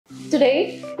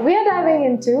Today, we are diving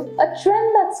into a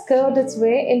trend that's curved its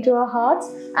way into our hearts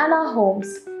and our homes: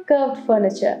 curved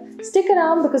furniture. Stick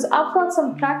around because I've got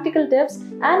some practical tips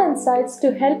and insights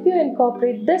to help you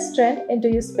incorporate this trend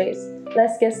into your space.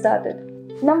 Let's get started.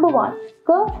 Number 1.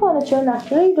 Curved furniture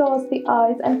naturally draws the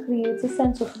eyes and creates a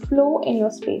sense of flow in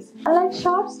your space. Unlike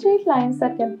sharp straight lines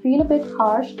that can feel a bit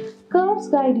harsh, curves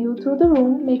guide you through the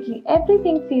room, making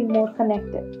everything feel more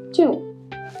connected. 2.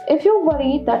 If you're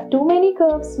worried that too many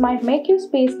curves might make your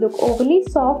space look overly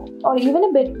soft or even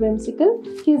a bit whimsical,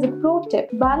 here's a pro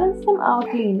tip: balance them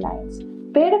out lean lines.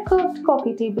 Pair a curved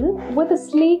coffee table with a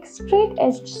sleek,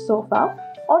 straight-edged sofa,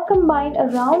 or combine a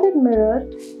rounded mirror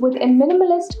with a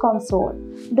minimalist console.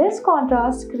 This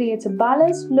contrast creates a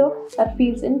balanced look that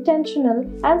feels intentional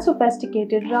and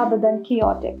sophisticated rather than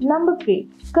chaotic. Number 3.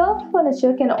 Curved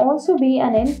furniture can also be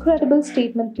an incredible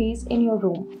statement piece in your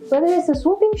room. Whether it's a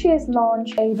swooping chaise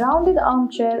lounge, a rounded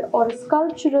armchair, or a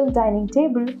sculptural dining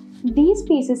table, these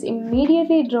pieces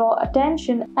immediately draw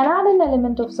attention and add an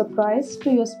element of surprise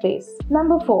to your space.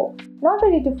 Number 4. Not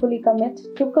ready to fully commit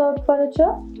to curved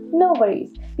furniture? No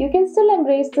worries. You can still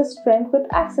embrace this trend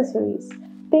with accessories.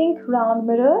 Think round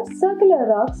mirrors, circular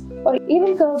rugs, or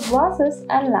even curved vases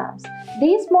and lamps.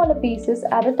 These smaller pieces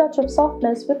add a touch of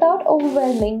softness without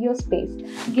overwhelming your space,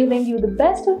 giving you the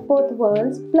best of both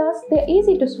worlds. Plus, they're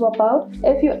easy to swap out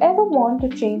if you ever want to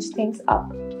change things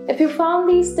up. If you found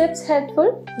these tips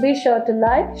helpful, be sure to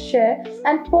like, share,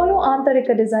 and follow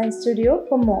Aantarika Design Studio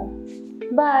for more.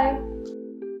 Bye!